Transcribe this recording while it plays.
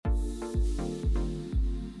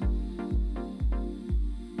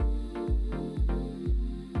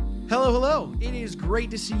Hello, hello. It is great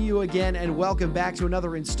to see you again, and welcome back to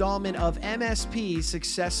another installment of MSP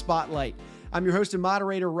Success Spotlight. I'm your host and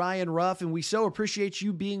moderator, Ryan Ruff, and we so appreciate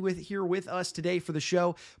you being here with us today for the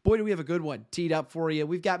show. Boy, do we have a good one teed up for you.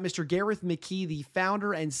 We've got Mr. Gareth McKee, the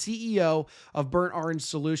founder and CEO of Burnt Orange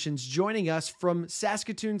Solutions, joining us from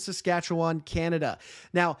Saskatoon, Saskatchewan, Canada.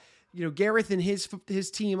 Now, Gareth and his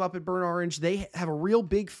team up at Burnt Orange, they have a real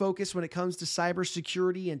big focus when it comes to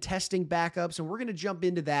cybersecurity and testing backups, and we're going to jump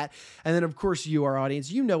into that. And then, of course, you, our audience,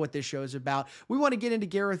 you know what this show is about. We want to get into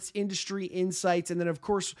Gareth's industry insights, and then, of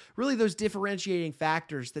course, really those differentiating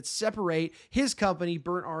factors that separate his company,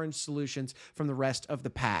 Burnt Orange Solutions, from the rest of the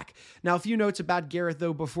pack. Now, a few notes about Gareth,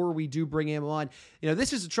 though, before we do bring him on.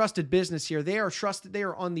 This is a trusted business here. They are trusted. They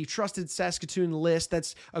are on the Trusted Saskatoon list.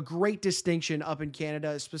 That's a great distinction up in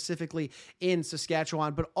Canada, specifically in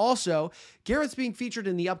Saskatchewan, but also Gareth's being featured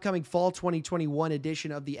in the upcoming fall 2021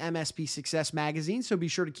 edition of the MSP Success magazine, so be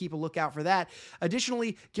sure to keep a lookout for that.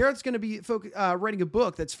 Additionally, Gareth's going to be writing a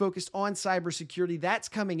book that's focused on cybersecurity. That's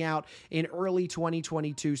coming out in early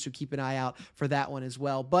 2022, so keep an eye out for that one as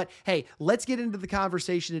well. But hey, let's get into the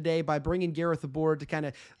conversation today by bringing Gareth aboard to kind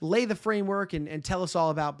of lay the framework and tell us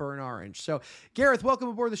all about Burnt Orange. So Gareth, welcome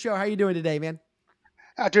aboard the show. How are you doing today, man?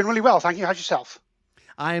 Doing really well. Thank you. How's yourself?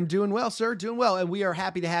 I am doing well, sir. Doing well. And we are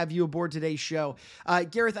happy to have you aboard today's show.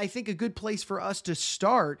 Gareth, I think a good place for us to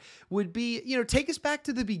start would be, take us back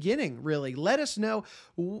to the beginning, really. Let us know,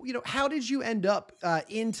 how did you end up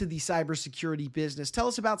into the cybersecurity business? Tell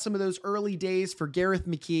us about some of those early days for Gareth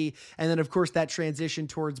McKee, and then, of course, that transition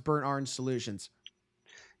towards Burnt Orange Solutions.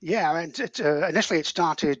 Yeah, initially it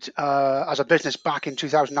started as a business back in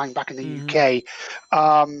 2009, back in the UK.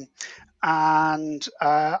 And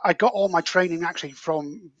I got all my training actually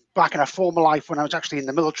from back in a former life when I was actually in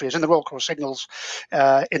the military. I was in the Royal Corps Signals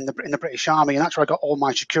in the British Army, and that's where I got all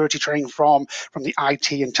my security training from the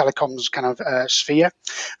IT and telecoms kind of sphere.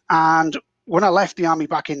 And when I left the Army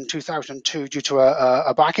back in 2002 due to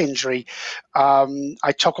a back injury,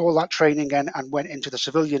 I took all that training and went into the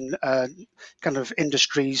civilian kind of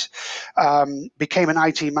industries, became an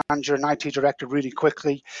IT manager and IT director really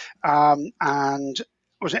quickly, and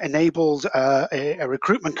was enabled a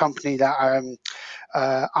recruitment company that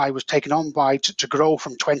I was taken on by to grow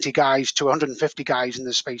from 20 guys to 150 guys in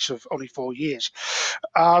the space of only 4 years.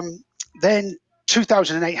 Then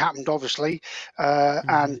 2008 happened, obviously,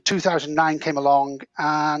 and 2009 came along.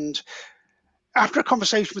 And after a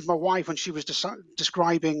conversation with my wife when she was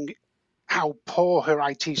describing how poor her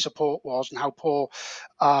IT support was and how poor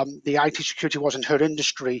the IT security was in her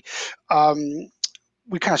industry,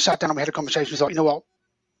 we kind of sat down and we had a conversation. We thought, you know what?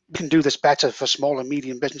 We can do this better for small and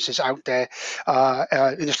medium businesses out there,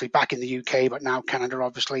 initially back in the UK, but now Canada,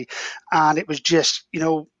 obviously. And it was just,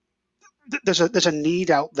 there's a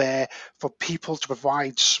need out there for people to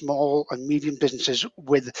provide small and medium businesses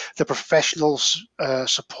with the professional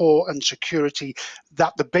support and security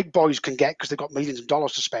that the big boys can get because they've got millions of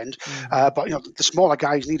dollars to spend. But, the smaller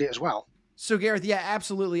guys need it as well. So Gareth, yeah,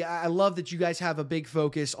 absolutely. I love that you guys have a big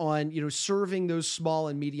focus on, serving those small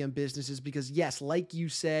and medium businesses because yes, like you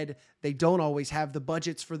said, they don't always have the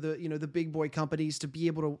budgets for the, the big boy companies to be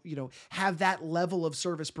able to, have that level of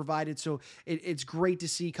service provided. So it's great to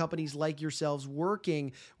see companies like yourselves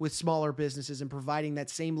working with smaller businesses and providing that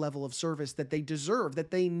same level of service that they deserve, that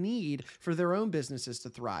they need for their own businesses to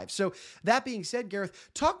thrive. So that being said, Gareth,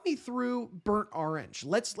 talk me through Burnt Orange.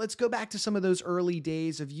 Let's go back to some of those early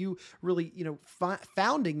days of you really,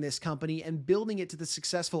 founding this company and building it to the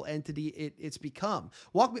successful entity it's become.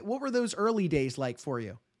 What were those early days like for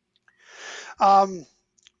you?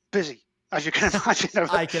 Busy, as you can imagine,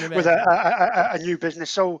 I can imagine. with a new business.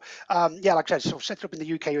 So, like I said, so set it up in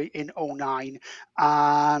the UK in 2009,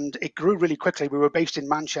 and it grew really quickly. We were based in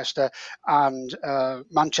Manchester, and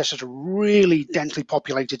Manchester's a really densely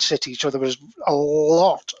populated city, so there was a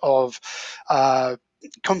lot of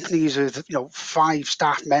companies with 5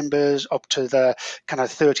 staff members up to the kind of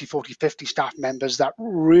 30, 40, 50 staff members that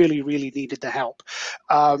really needed the help.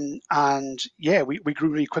 And yeah, we grew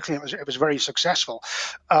really quickly, and it was very successful.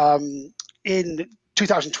 In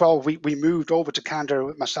 2012, we moved over to Canada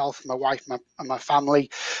with myself, my wife, and my family.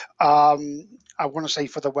 I want to say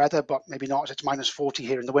for the weather, but maybe not. It's minus 40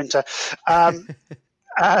 here in the winter.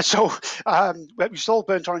 So we sold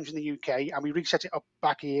Burnt Orange in the UK, and we reset it up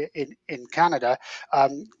back here in Canada.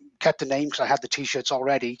 Kept the name because I had the T-shirts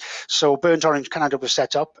already. So Burnt Orange Canada was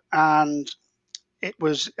set up, and it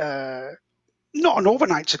was not an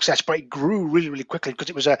overnight success, but it grew really, really quickly because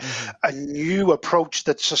it was Mm-hmm. a new approach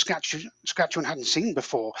that Saskatchewan hadn't seen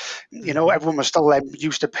before. Mm-hmm. Everyone was still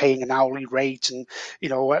used to paying an hourly rate, and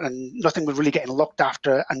and nothing was really getting looked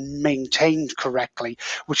after and maintained correctly,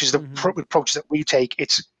 which is the Mm-hmm. approach that we take.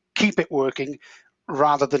 It's keep it working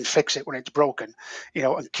rather than fix it when it's broken,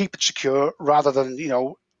 and keep it secure rather than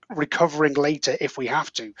recovering later if we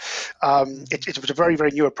have to. Mm-hmm. It was a very,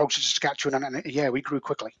 very new approach to Saskatchewan, and yeah, we grew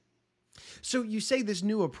quickly. So you say this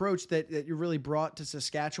new approach that you really brought to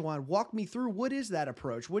Saskatchewan. Walk me through, what is that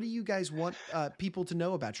approach? What do you guys want people to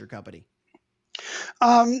know about your company?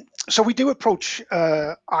 So we do approach IT,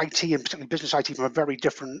 and particularly business IT, from a very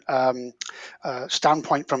different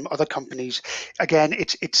standpoint from other companies. Again,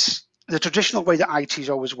 it's the traditional way that IT's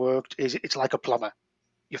always worked is it's like a plumber.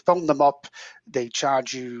 You phone them up, they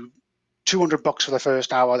charge you $200 for the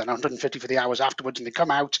first hour, then 150 for the hours afterwards, and they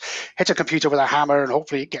come out, hit a computer with a hammer, and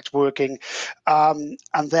hopefully it gets working. And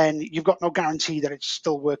then you've got no guarantee that it's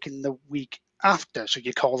still working the week after, so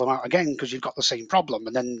you call them out again because you've got the same problem,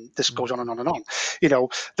 and then this goes on and on and on.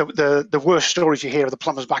 The worst stories you hear are the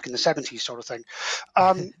plumbers back in the 70s, sort of thing.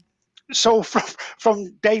 So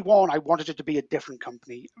from day one, I wanted it to be a different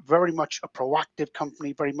company, very much a proactive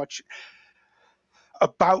company, very much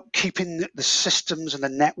about keeping the systems and the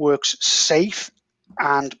networks safe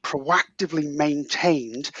and proactively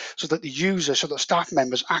maintained so that the users, so that staff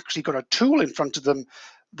members actually got a tool in front of them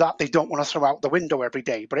that they don't want to throw out the window every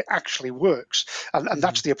day, but it actually works. And Mm-hmm.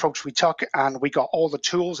 that's the approach we took, and we got all the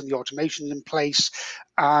tools and the automation in place.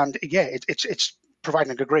 And yeah, it's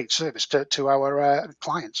providing a great service to our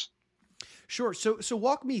clients. Sure. So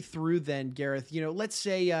walk me through then, Gareth. Let's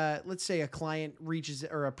say a client reaches,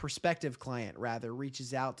 or a prospective client rather,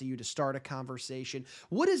 reaches out to you to start a conversation.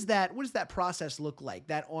 What does that process look like?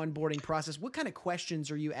 That onboarding process. What kind of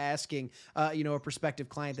questions are you asking a prospective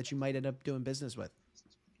client that you might end up doing business with?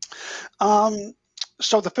 Um,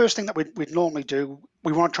 so the first thing that we'd normally do,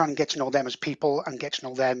 we want to try and get to know them as people and get to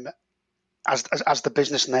know them as the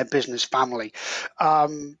business and their business family.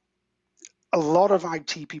 Um, a lot of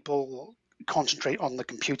IT people concentrate on the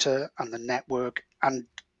computer and the network and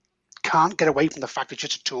can't get away from the fact it's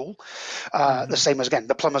just a tool. The Mm-hmm. same as, again,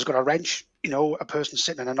 the plumber's got a wrench. A person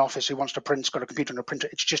sitting in an office who wants to print's got a computer and a printer.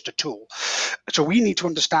 It's just a tool. So we need to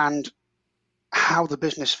understand how the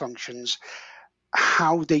business functions,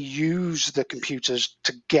 how they use the computers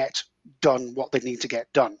to get done what they need to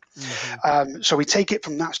get done. Mm-hmm. So we take it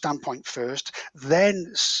from that standpoint first.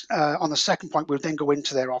 Then on the second point, we'll then go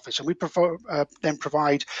into their office, and we then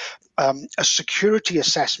provide a security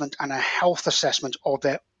assessment and a health assessment of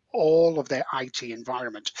all of their IT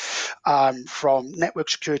environment, from network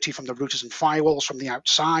security, from the routers and firewalls from the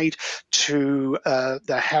outside, to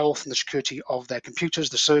the health and the security of their computers,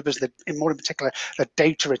 the servers, in more in particular, the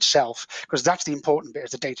data itself, because that's the important bit,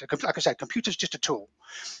 is the data. Like I said, computer's just a tool.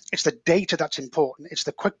 It's the data that's important. It's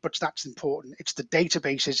the QuickBooks that's important. It's the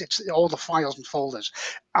databases. It's all the files and folders.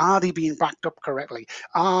 Are they being backed up correctly?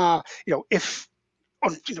 If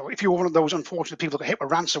you're one of those unfortunate people that get hit with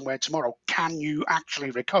ransomware tomorrow, can you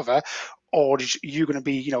actually recover, or are you going to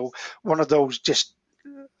be, one of those just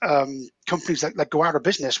companies that go out of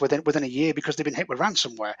business within a year because they've been hit with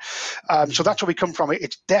ransomware? So Mm-hmm. that's where we come from.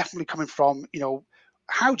 It's definitely coming from,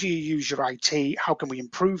 how do you use your IT? How can we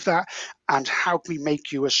improve that? And how can we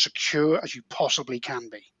make you as secure as you possibly can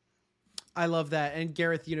be? I love that. And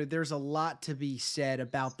Gareth, there's a lot to be said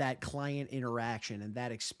about that client interaction and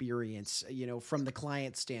that experience, from the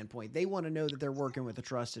client standpoint. They want to know that they're working with a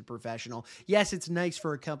trusted professional. Yes, it's nice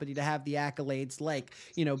for a company to have the accolades like,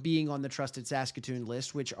 being on the Trusted Saskatoon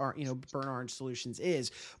list, which are, Burn Orange Solutions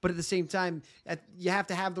is. But at the same time, you have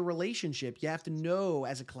to have the relationship. You have to know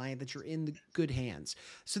as a client that you're in the good hands.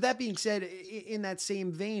 So that being said, in that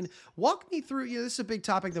same vein, walk me through, this is a big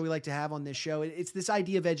topic that we like to have on this show. It's this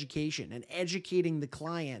idea of education and educating the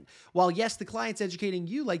client. While yes, the client's educating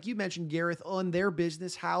you, like you mentioned, Gareth, on their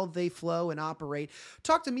business, how they flow and operate.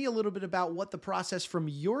 Talk to me a little bit about what the process from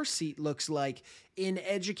your seat looks like in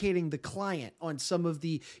educating the client on some of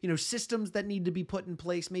the, systems that need to be put in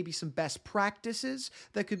place, maybe some best practices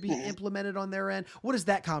that could be implemented on their end. What does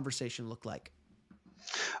that conversation look like?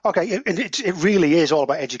 Okay, and it really is all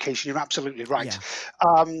about education. You're absolutely right.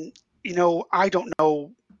 Yeah. I don't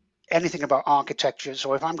know anything about architecture,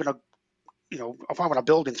 so if I want a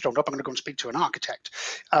building thrown up, I'm going to go and speak to an architect.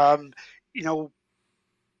 Um, you know,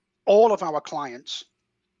 all of our clients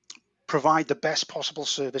provide the best possible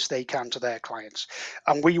service they can to their clients,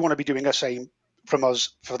 and we want to be doing the same from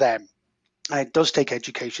us for them. And it does take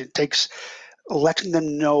education. It takes letting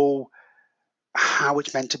them know how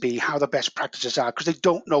it's meant to be, how the best practices are, because they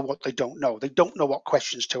don't know what they don't know. They don't know what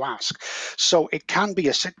questions to ask. So it can be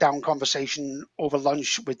a sit-down conversation over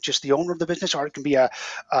lunch with just the owner of the business, or it can be a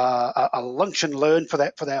lunch and learn for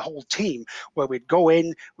their whole team, where we'd go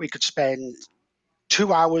in, we could spend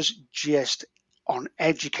 2 hours just on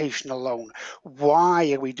education alone.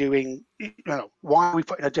 Why are we doing, why are we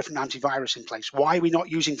putting a different antivirus in place? Why are we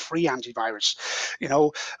not using free antivirus?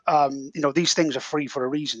 These things are free for a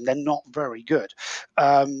reason. They're not very good.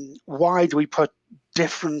 Why do we put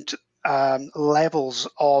different levels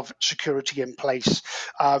of security in place?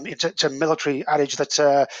 It's a military adage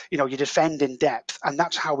that you defend in depth, and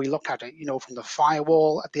that's how we look at it. From the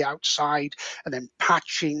firewall at the outside, and then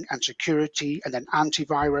patching and security, and then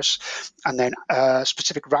antivirus, and then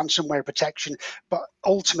specific ransomware protection. But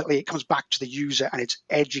ultimately, it comes back to the user, and it's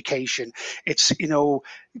education. It's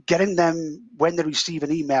getting them, when they receive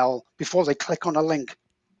an email, before they click on a link,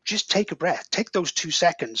 just take a breath, take those 2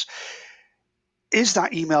 seconds. Is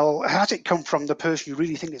that email, has it come from the person you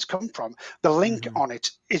really think it's come from? The link on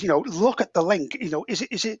it is, look at the link.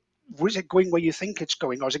 Is it going where you think it's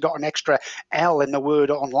going, or has it got an extra L in the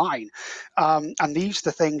word online? And these are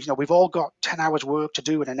the things, we've all got 10 hours work to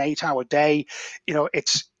do in an 8-hour day.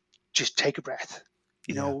 It's just take a breath.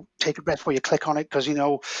 Take a breath before you click on it, because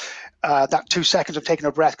that 2 seconds of taking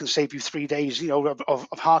a breath can save you 3 days,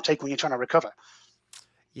 of heartache when you're trying to recover.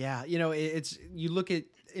 Yeah, it's, you look at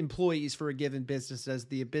employees for a given business as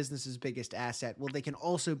the business's biggest asset. Well, they can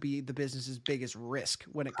also be the business's biggest risk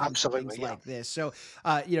when it comes to things like this. So,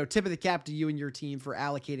 tip of the cap to you and your team for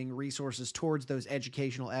allocating resources towards those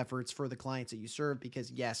educational efforts for the clients that you serve, because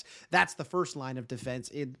yes, that's the first line of defense.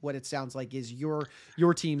 What it sounds like is your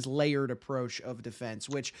team's layered approach of defense,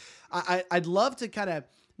 which I'd love to kind of,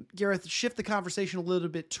 Gareth, shift the conversation a little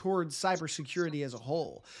bit towards cybersecurity as a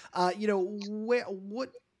whole.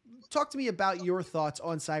 Talk to me about your thoughts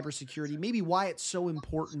on cybersecurity, maybe why it's so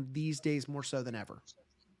important these days more so than ever.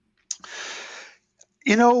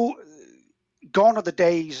 Gone are the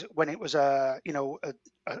days when it was a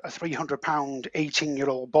 300-pound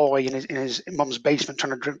 18-year-old boy in his mum's basement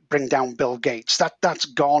trying to bring down Bill Gates. That's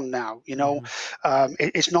gone now.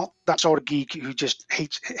 It's not that sort of geek who just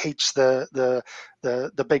hates the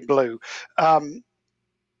big blue.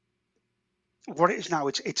 What it is now,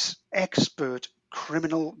 it's expert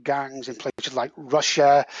criminal gangs in places like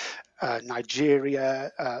Russia,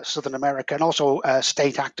 Nigeria, Southern America, and also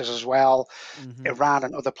state actors as well, Iran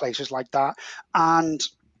and other places like that. And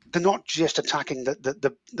they're not just attacking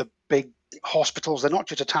the big hospitals. They're not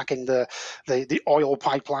just attacking the oil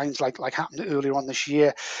pipelines like happened earlier on this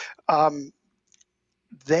year.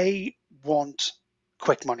 They want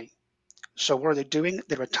quick money. So what are they doing?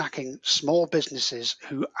 They're attacking small businesses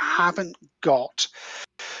who haven't got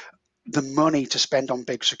the money to spend on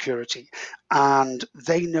big security. And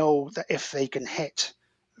they know that if they can hit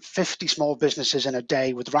 50 small businesses in a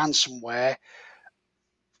day with ransomware,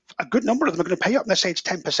 a good number of them are going to pay up. Let's say it's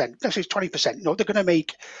 10%, let's say it's 20%. They're going to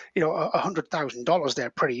make, $100,000 there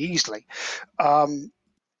pretty easily.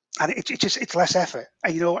 And it's less effort,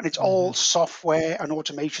 and it's all software and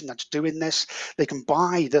automation that's doing this. They can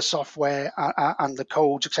buy the software and the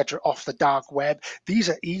codes, etc., off the dark web. These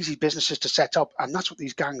are easy businesses to set up, and that's what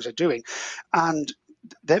these gangs are doing. And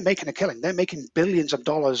they're making a killing. They're making billions of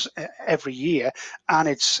dollars every year, and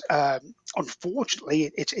it's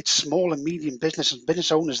unfortunately it's small and medium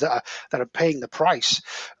business owners that are paying the price.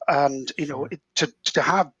 And to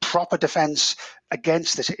have proper defense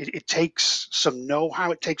against this, it takes some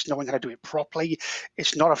know-how. It takes knowing how to do it properly.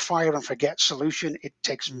 It's not a fire and forget solution. It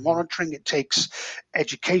takes monitoring. It takes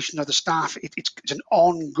education of the staff. It's an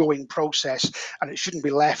ongoing process, and it shouldn't be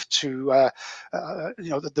left to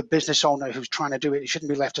the business owner who's trying to do it. It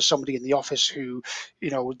shouldn't be left to somebody in the office who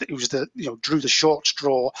drew the short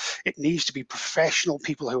straw. It needs to be professional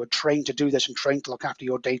people who are trained to do this and trained to look after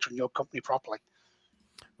your data and your company properly.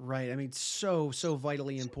 Right. I mean, so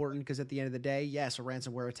vitally important, because at the end of the day, yes, a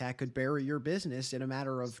ransomware attack could bury your business in a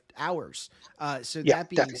matter of hours. That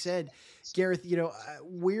being said, Gareth,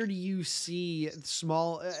 where do you see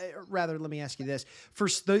let me ask you this,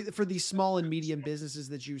 for these small and medium businesses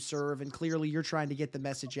that you serve, and clearly you're trying to get the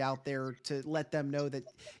message out there to let them know that,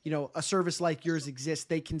 a service like yours exists,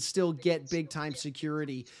 they can still get big time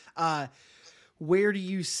security. Where do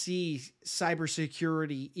you see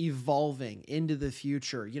cybersecurity evolving into the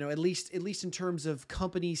future? At least in terms of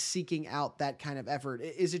companies seeking out that kind of effort.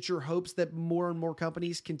 Is it your hopes that more and more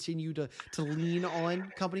companies continue to lean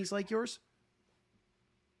on companies like yours?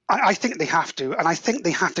 I think they have to, and I think they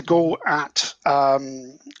have to go at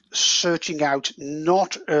searching out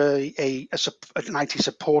not an IT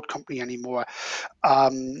support company anymore,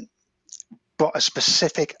 but a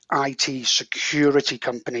specific IT security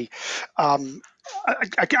company. An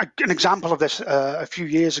example of this, a few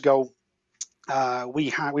years ago,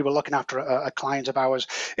 we were looking after a client of ours.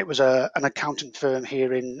 It was an accounting firm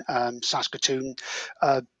here in Saskatoon.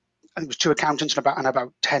 And it was 2 accountants and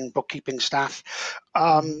about 10 bookkeeping staff.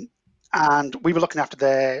 And we were looking after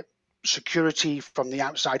their security from the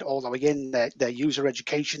outside all the way in, their user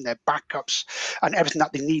education, their backups, and everything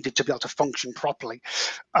that they needed to be able to function properly.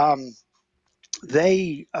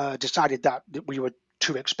 They decided that we were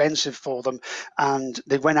too expensive for them, and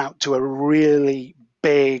they went out to a really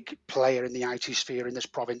big player in the IT sphere in this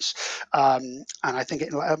province, and I think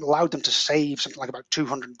it allowed them to save something like about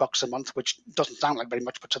 $200 a month, which doesn't sound like very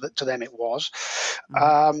much, but to them it was.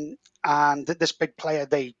 And this big player,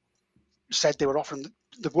 they said they were offering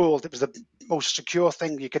the world. It was the most secure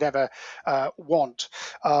thing you could ever want.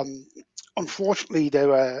 Unfortunately, they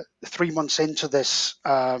were 3 months into this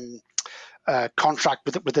contract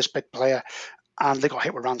with this big player, and they got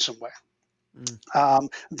hit with ransomware.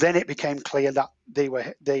 Then it became clear that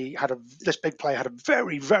this big player had a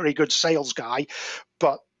very, very good sales guy,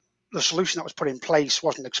 but the solution that was put in place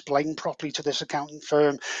wasn't explained properly to this accounting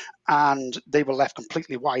firm, and they were left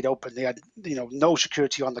completely wide open. They had, no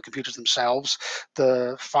security on the computers themselves.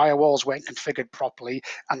 The firewalls weren't configured properly,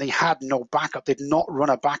 and they had no backup. They'd not run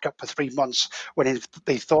a backup for 3 months when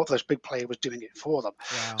they thought this big player was doing it for them.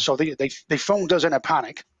 Wow. So they phoned us in a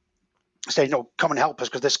panic, saying, "No, come and help us,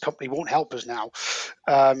 because this company won't help us now."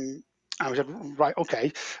 And we said, "Right,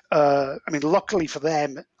 okay." Luckily for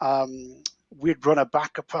them, we'd run a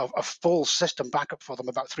full system backup for them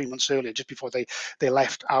about 3 months earlier, just before they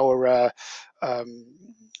left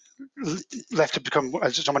left to become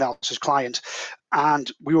someone else's client,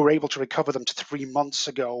 and we were able to recover them to 3 months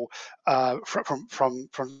ago from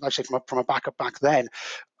a backup back then.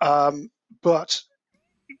 But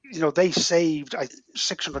they saved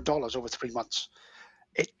 $600 over 3 months.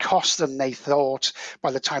 It cost them, they thought,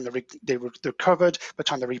 by the time they recovered, by the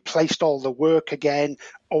time they replaced all the work again,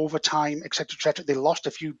 overtime, et cetera, they lost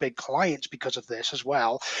a few big clients because of this as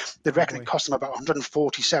well. They reckon it cost them about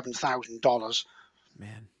 $147,000.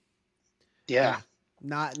 Man. Yeah.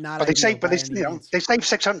 Not but they saved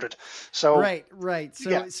 600. So right.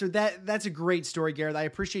 So that's a great story, Gareth. I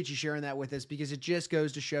appreciate you sharing that with us, because it just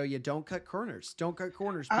goes to show you, don't cut corners.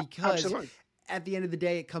 Because absolutely. At the end of the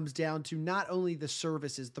day, it comes down to not only the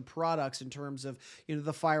services, the products in terms of,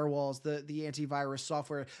 the firewalls, the antivirus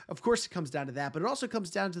software. Of course, it comes down to that, but it also comes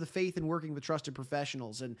down to the faith in working with trusted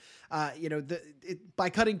professionals. And, by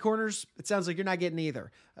cutting corners, it sounds like you're not getting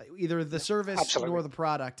either the service Absolutely. nor the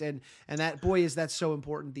product. And that's so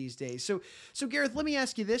important these days. So Gareth, let me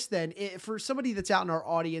ask you this then. For somebody that's out in our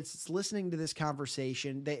audience that's listening to this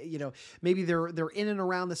conversation, maybe they're in and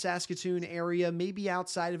around the Saskatoon area, maybe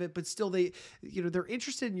outside of it, but still they're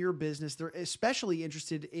interested in your business. They're especially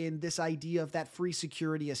interested in this idea of that free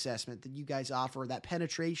security assessment that you guys offer, that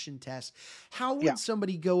penetration test. How would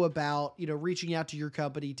somebody go about, reaching out to your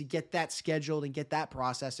company to get that scheduled and get that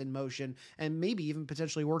process in motion, and maybe even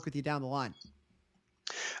potentially work with you down the line?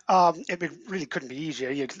 It really couldn't be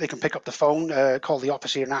easier. They can pick up the phone, call the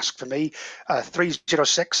office here and ask for me,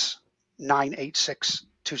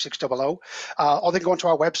 306-986-2600. Or they can go onto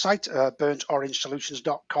our website,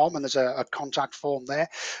 burntorangesolutions.com, and there's a contact form there.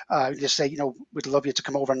 You just say, we'd love you to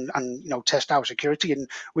come over and test our security, and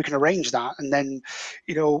we can arrange that. And then,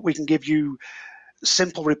 we can give you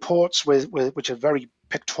simple reports which are very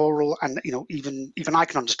pictorial, and even I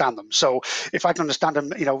can understand them. So if I can understand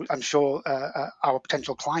them, I'm sure our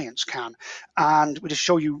potential clients can. And we just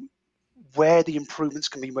show you where the improvements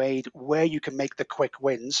can be made, where you can make the quick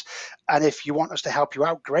wins. And if you want us to help you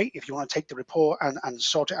out, great. If you want to take the report and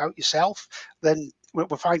sort it out yourself, then we're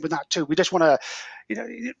fine with that too. We just want to,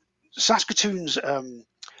 Saskatoon's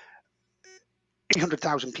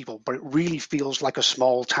 800,000 people, but it really feels like a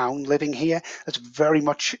small town living here. It's very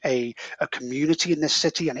much a community in this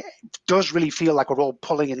city, and it does really feel like we're all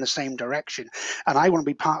pulling in the same direction. And I want to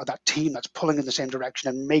be part of that team that's pulling in the same direction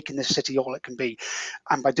and making this city all it can be.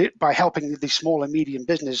 And by helping these small and medium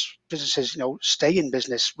businesses, stay in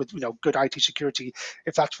business with good IT security,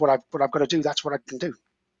 if that's what I've got to do, that's what I can do.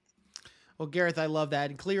 Well, Gareth, I love that.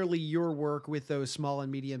 And clearly your work with those small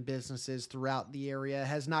and medium businesses throughout the area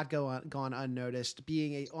has not gone unnoticed.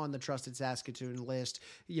 Being on the Trusted Saskatoon list,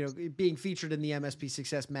 being featured in the MSP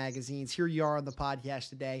Success magazines. Here you are on the podcast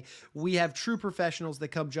today. We have true professionals that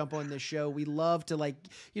come jump on this show. We love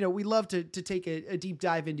to take a deep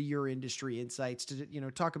dive into your industry insights, to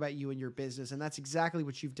talk about you and your business. And that's exactly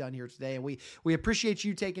what you've done here today. And we appreciate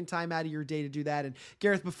you taking time out of your day to do that. And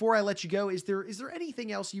Gareth, before I let you go, is there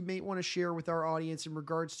anything else you may want to share share with our audience in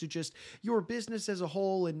regards to just your business as a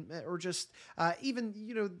whole, and or just even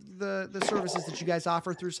the services that you guys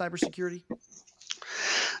offer through cybersecurity?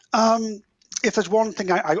 If there's one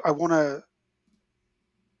thing I want to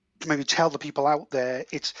maybe tell the people out there,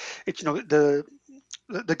 it's the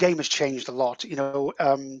game has changed a lot.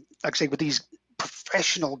 Like I say, with these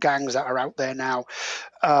professional gangs that are out there now,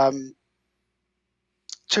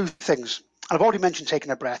 two things. I've already mentioned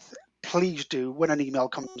taking a breath. Please do, when an email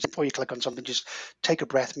comes, before you click on something, just take a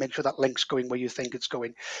breath, make sure that link's going where you think it's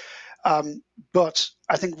going. But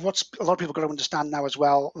I think what's a lot of people got to understand now as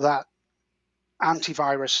well, that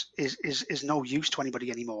antivirus is no use to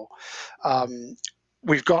anybody anymore.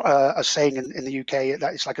 We've got a saying in the UK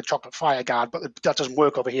that it's like a chocolate fire guard, but that doesn't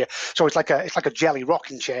work over here. So it's like a jelly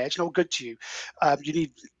rocking chair. It's no good to you. You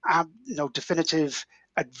need definitive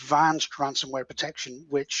advanced ransomware protection,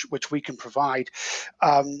 which we can provide.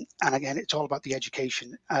 And again, it's all about the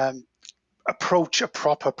education. Approach a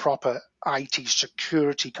proper IT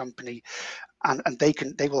security company, and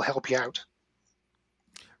they will help you out.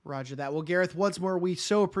 Roger that. Well, Gareth, once more, we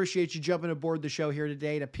so appreciate you jumping aboard the show here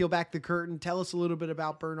today to peel back the curtain, tell us a little bit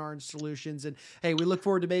about Burn Orange Solutions, and hey, we look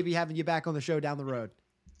forward to maybe having you back on the show down the road.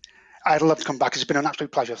 I'd love to come back. It's been an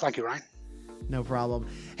absolute pleasure. Thank you, Ryan. No problem.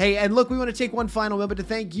 Hey, and look, we want to take one final moment to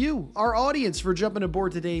thank you, our audience, for jumping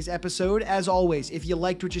aboard today's episode. As always, if you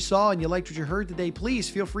liked what you saw and you liked what you heard today, please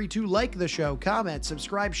feel free to like the show, comment,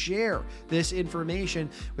 subscribe, share this information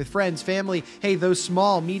with friends, family, hey, those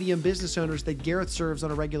small, medium business owners that Gareth serves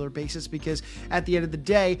on a regular basis, because at the end of the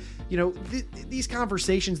day, these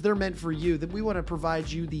conversations, they're meant for you, that we want to provide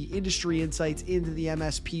you the industry insights into the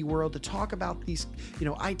MSP world to talk about these,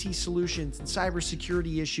 IT solutions and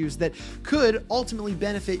cybersecurity issues that could ultimately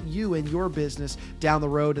benefit you and your business down the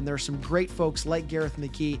road. And there are some great folks like Gareth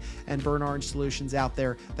McKee and Burn Orange Solutions out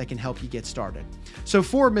there that can help you get started. So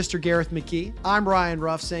for Mr. Gareth McKee, I'm Ryan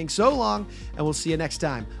Ruff saying so long, and we'll see you next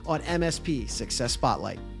time on MSP Success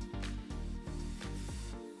Spotlight.